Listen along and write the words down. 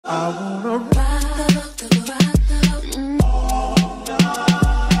I wanna rock the all night.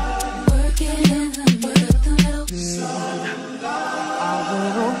 Working in the middle. I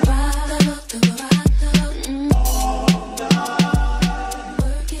wanna rock the all night.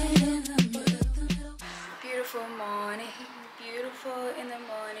 Working in the middle. Beautiful morning, beautiful in the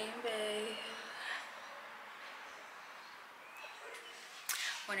morning, babe.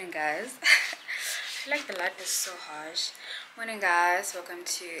 Morning, guys. I feel like the light is so harsh. Morning, guys. Welcome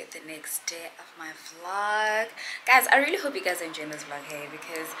to the next day of my vlog. Guys, I really hope you guys are enjoying this vlog, hey,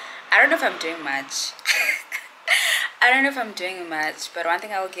 because I don't know if I'm doing much. I don't know if I'm doing much, but one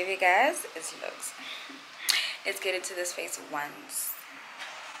thing I will give you guys is looks. Let's get into this face once.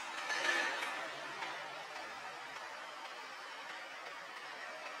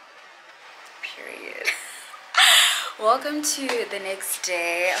 Period. Welcome to the next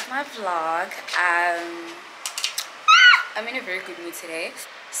day of my vlog. I'm in a very good mood today.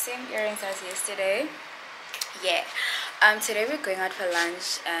 Same earrings as yesterday. Yeah. Today we're going out for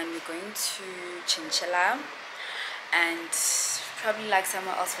lunch and we're going to Chinchilla and probably like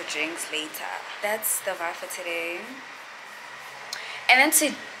somewhere else for drinks later. That's the vibe for today. And then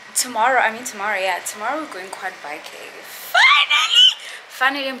tomorrow we're going quad biking.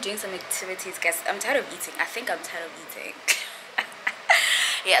 Finally, I'm doing some activities, guys. I'm tired of eating. I think I'm tired of eating.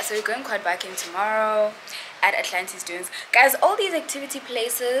 Yeah, so we're going quad biking tomorrow at Atlantis dunes. Guys, all these activity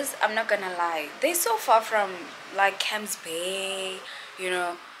places, I'm not gonna lie, they're so far from like Camps Bay, you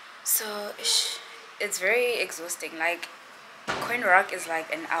know. So it's very exhausting. Like Coin Rock is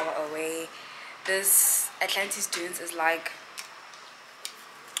like an hour away. This Atlantis dunes is like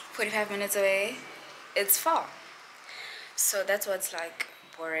 45 minutes away. It's far. So that's what's like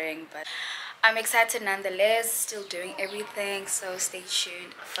boring, but I'm excited nonetheless, still doing everything, so stay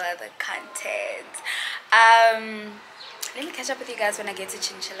tuned for the content. Let me catch up with you guys when I get to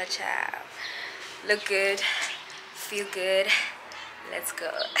Chinchilla Chow. Look good, feel good, let's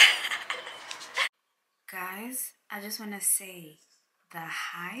go. Guys, I just want to say the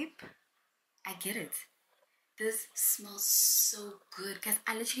hype, I get it. This smells so good because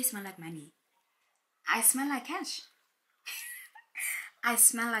I literally smell like money. I smell like cash. I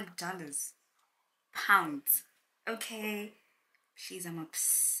smell like dollars, pounds. Okay, please, I'm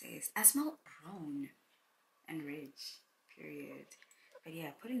obsessed. I smell grown and rich, period. But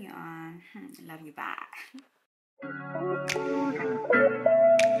yeah, putting it on, love you, bye.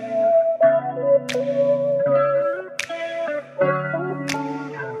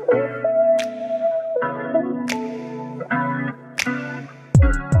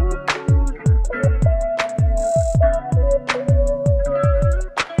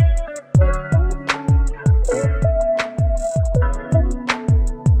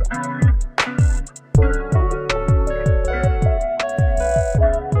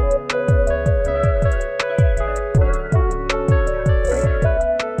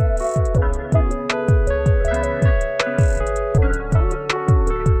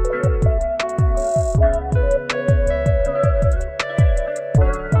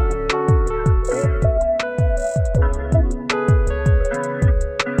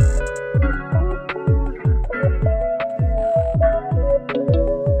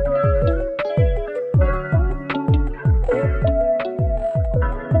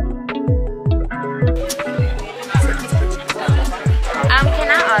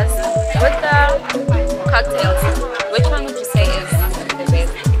 With the cocktails, which one would you say is the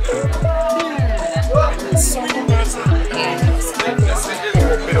best? Yeah.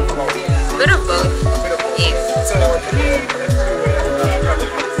 Bit of both. Yes.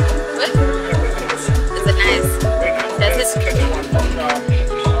 What? Is it nice? Does it?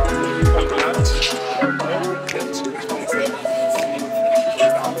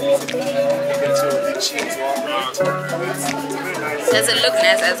 Does it look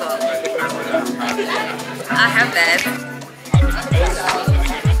nice as well? I have that.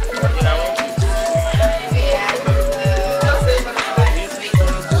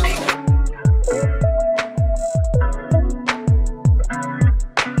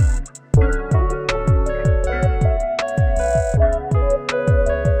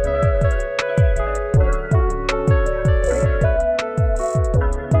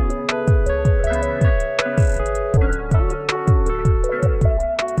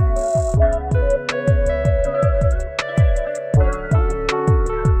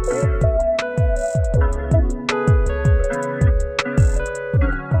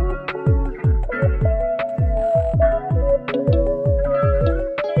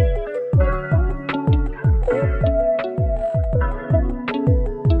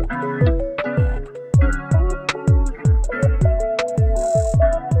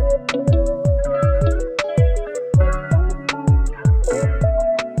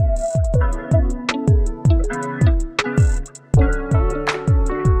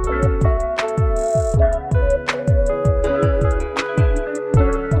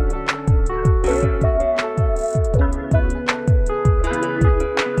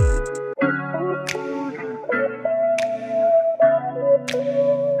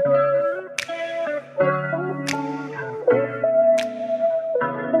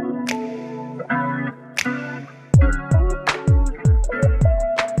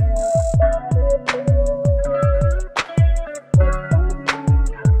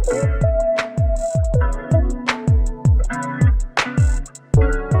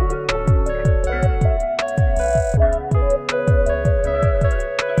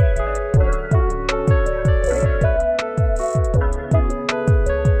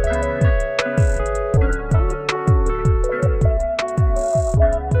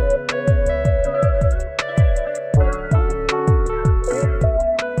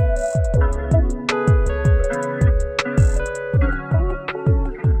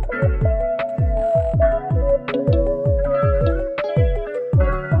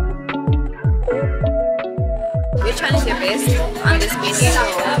 on this menu.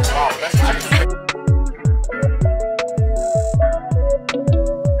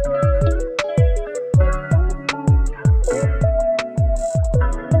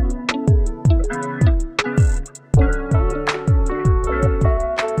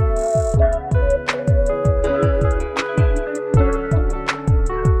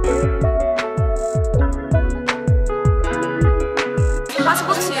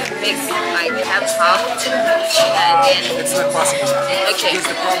 Possible to mix, like have half and then It's not possible. okay. Because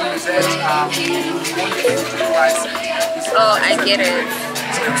the problem is that you won't be able to price it. Oh, I get it.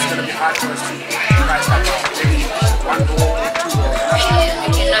 So it's going to be hard for us to price that out. Maybe one bowl or two bowls.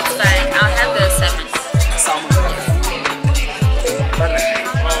 Okay, that's fine. I'll have the salmon. Salmon. But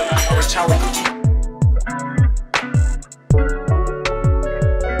I will chow it.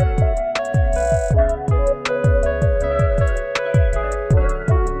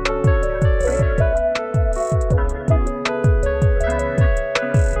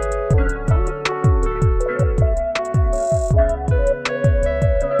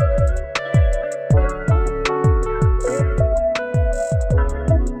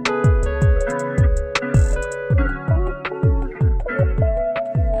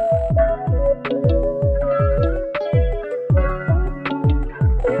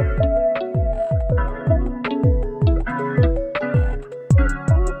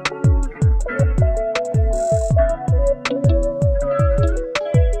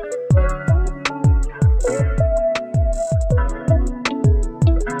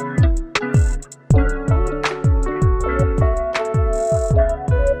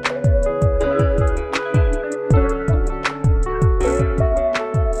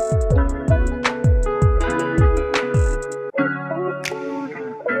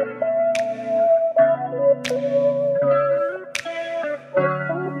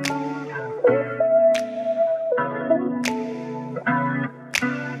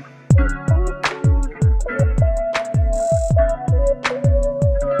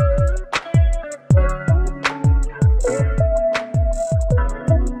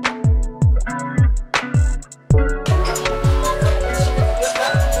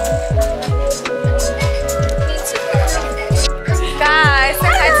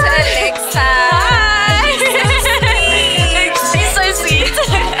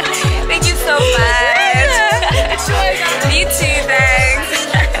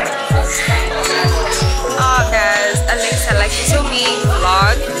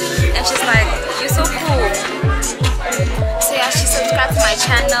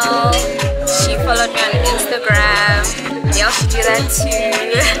 Channel. She followed me on Instagram. Y'all should do that too.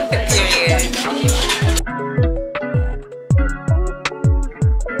 Period.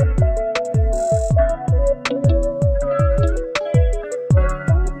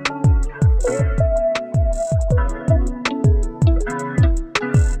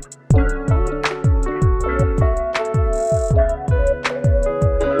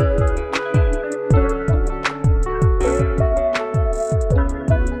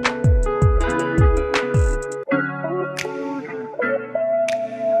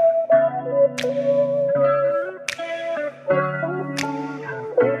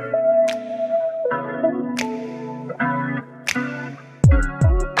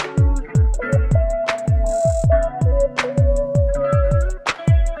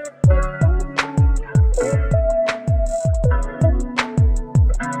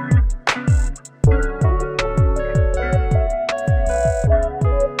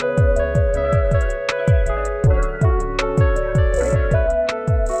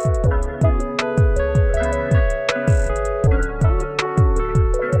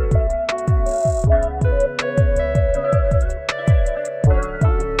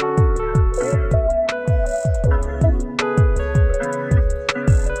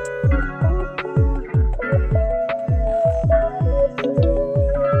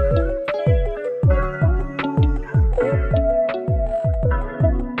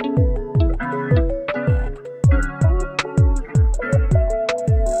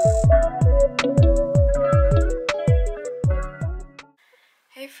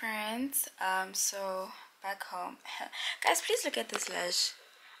 So back home. Guys, please look at this lash.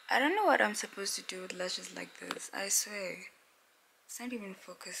 I don't know what I'm supposed to do with lashes like this. I swear, it's not even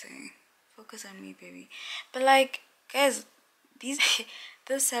focusing. Focus on me, baby. But like, guys, these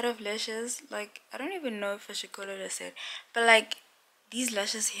this set of lashes, like, I don't even know if I should call it a set, but like these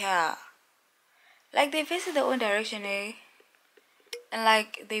lashes here, like, they face in their own direction, eh? And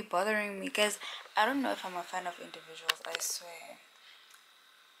like, they bothering me, guys. I don't know if I'm a fan of individuals, I swear.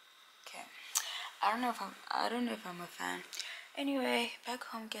 Okay, I don't know if I'm a fan. Anyway, back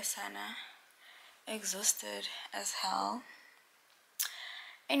home, Kesana, exhausted as hell.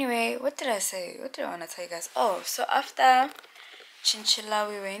 Anyway, what did I say? What did I want to tell you guys? Oh, so after Chinchilla,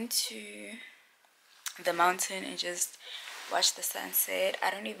 we went to the mountain and just watched the sunset. I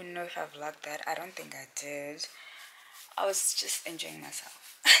don't even know if I vlogged that. I don't think I did. I was just enjoying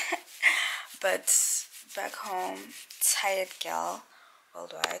myself. But back home, tired gal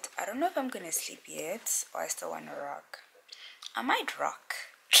worldwide. I don't know if I'm gonna sleep yet or I still want to rock. I might rock.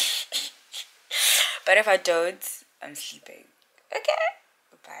 But if I don't, I'm sleeping. Okay?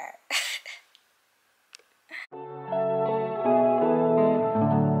 Bye.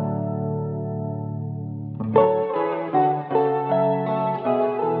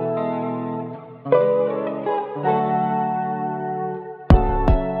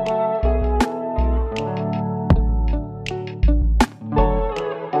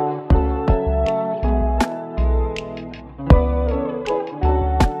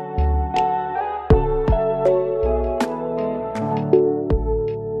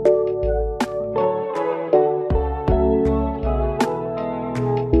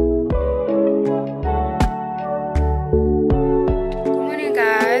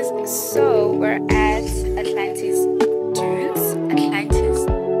 So we're at Atlantis Dunes.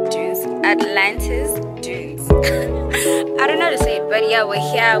 Atlantis Dunes. I don't know how to say it, but yeah, we're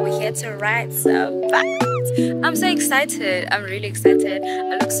here to ride some bikes. I'm so excited. I'm really excited.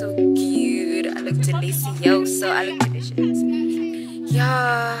 I look so cute. I look delicioso. I look delicious.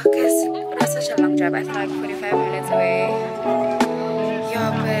 Yeah, guys, it was such a long drive. I think like 45 minutes away.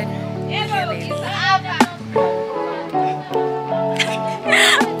 Yeah, but yeah, baby.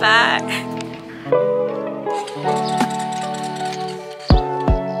 Bye.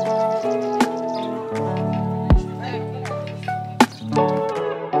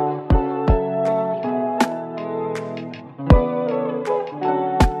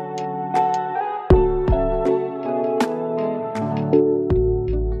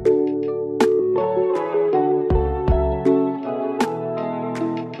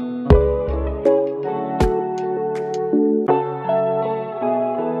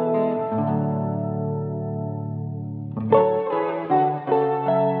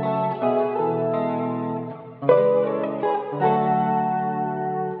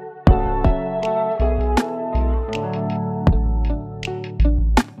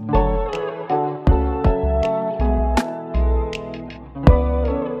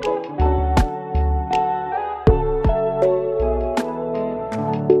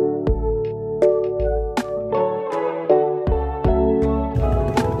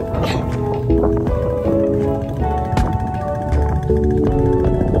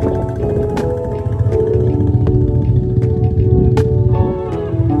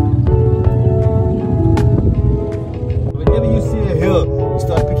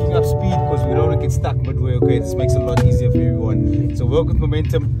 Stuck midway. Okay, this makes it a lot easier for everyone. So work with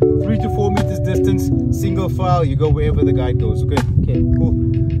momentum, 3 to 4 meters distance, single file, you go wherever the guide goes. Okay, cool.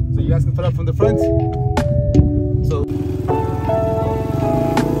 So you guys can fill up from the front. So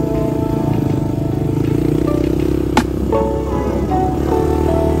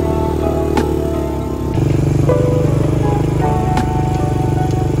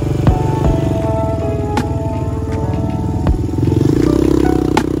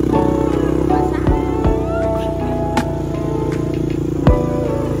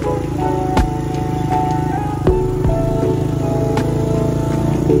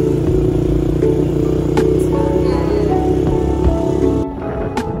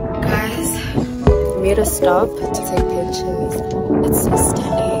to stop to take pictures. It's so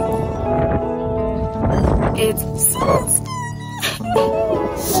stunning. It's so stunning.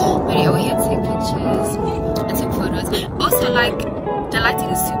 But yeah, we're here to take pictures and take photos. Also, like, the lighting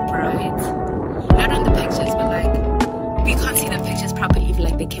is super bright. Not on the pictures, but like, we can't see the pictures properly if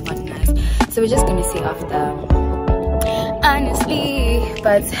like they came out nice. So we're just gonna see after. Honestly,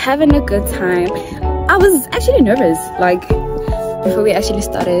 but having a good time. I was actually nervous, like, before we actually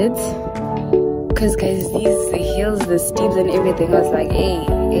started. Because guys, the hills, the steeps and everything, I was like, hey.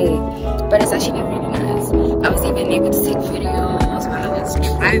 But it's actually really nice. I was even able to take videos while I was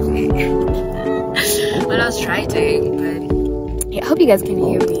driving. While I was riding. But yeah, I hope you guys can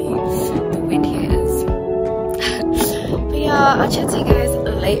hear me. The wind here is. But yeah, I'll chat to you guys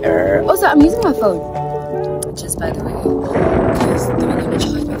later. Also, I'm using my phone. Just by the way. Because they were going to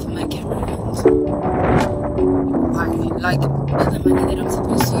charge me for my camera. And like, other money that I'm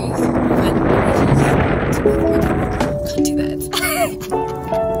supposed to use. Can't do that.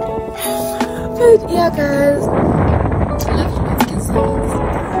 But yeah, guys, love you. Let's get started.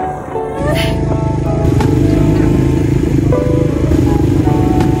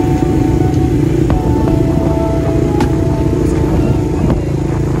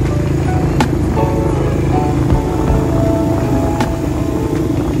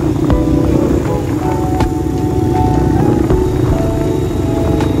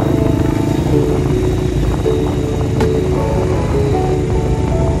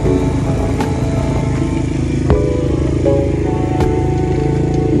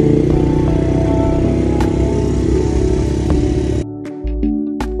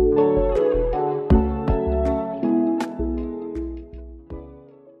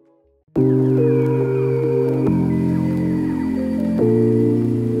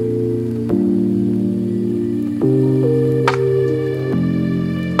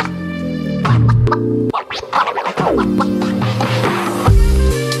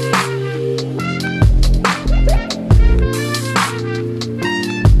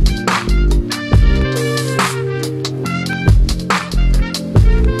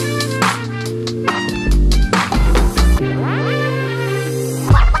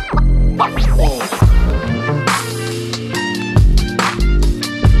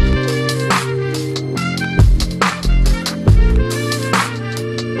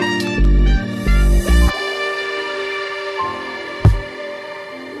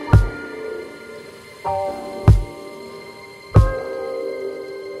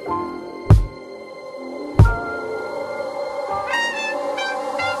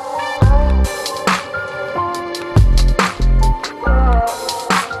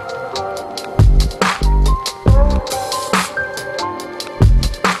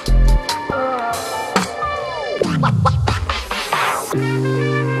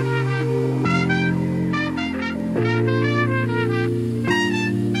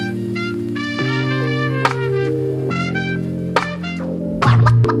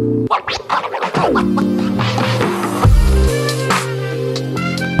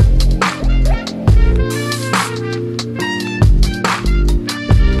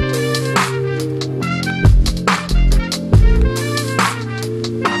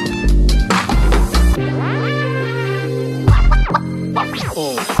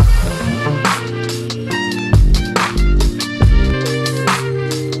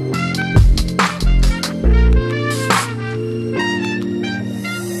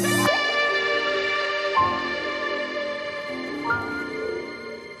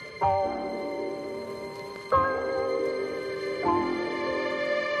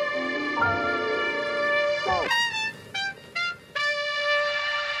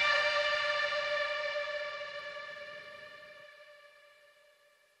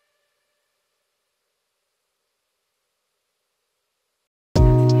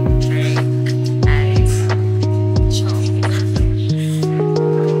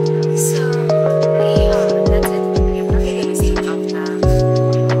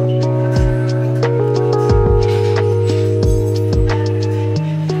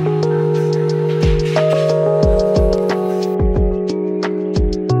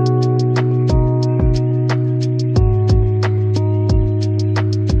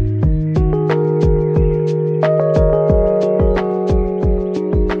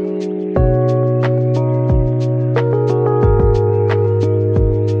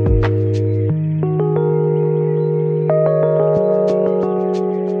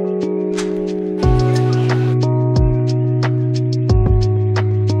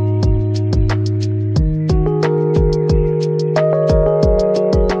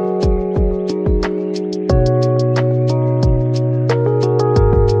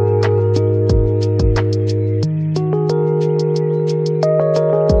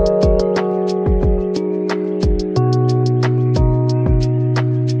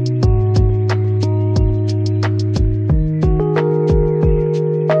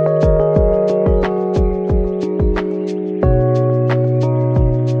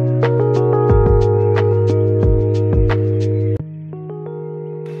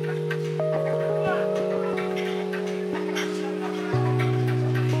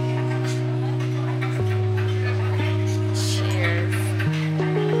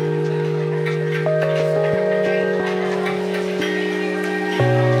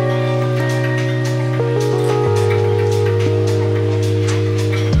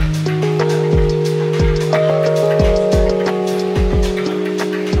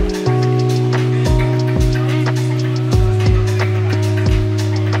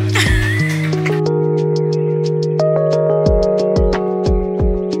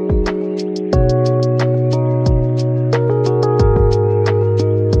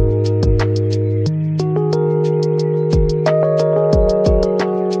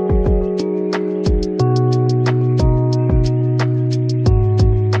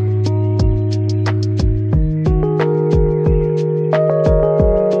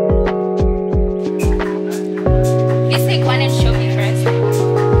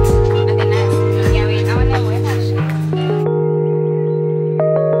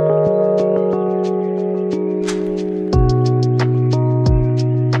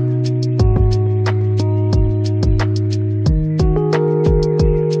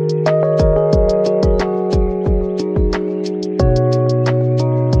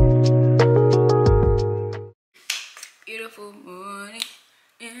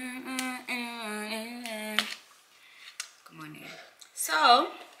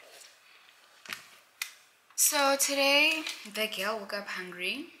 So today the girl woke up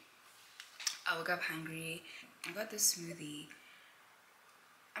hungry. I woke up hungry. I got this smoothie.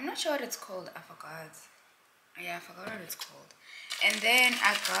 I'm not sure what it's called. I forgot. Yeah, I forgot what it's called. And then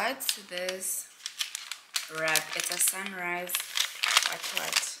I got this wrap. It's a sunrise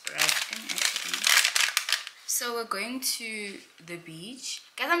what wrap. Actually. So we're going to the beach.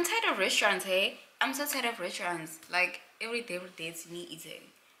 Guys, I'm tired of restaurants, hey? I'm so tired of restaurants. Like every day it's me eating.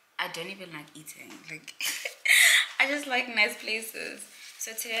 I don't even like eating. Like I just like nice places.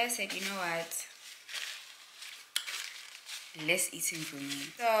 So today I said, you know what? Less eating for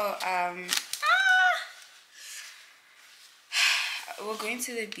me. So we're going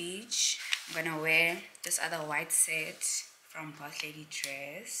to the beach. I'm gonna wear this other white set from Boss Lady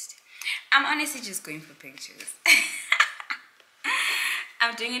Dressed. I'm honestly just going for pictures.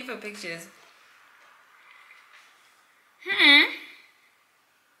 I'm doing it for pictures.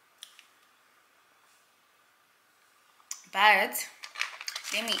 But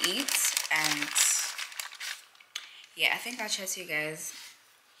let me eat, and yeah, I think I'll chat to you guys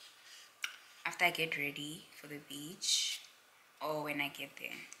after I get ready for the beach or when I get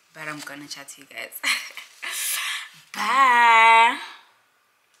there. But I'm gonna chat to you guys. Bye.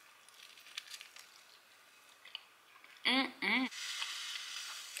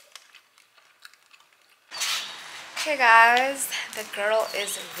 Okay guys, the girl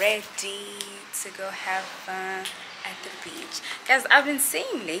is ready to go have fun. at the beach. Guys, I've been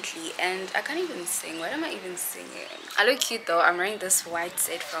singing lately and I can't even sing. What am I even singing? I look cute though. I'm wearing this white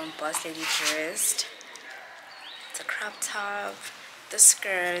set from Boss Lady Dressed. It's a crop top, the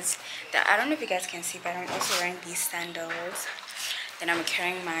skirts. I don't know if you guys can see, but I'm also wearing these sandals. Then I'm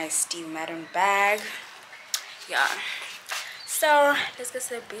carrying my Steve Madden bag. Yeah. So let's go to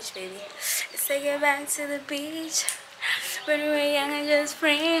the beach, baby. Let's take it back to the beach. When we were young and just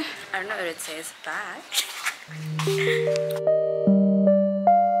free. I don't know what it says. Bye.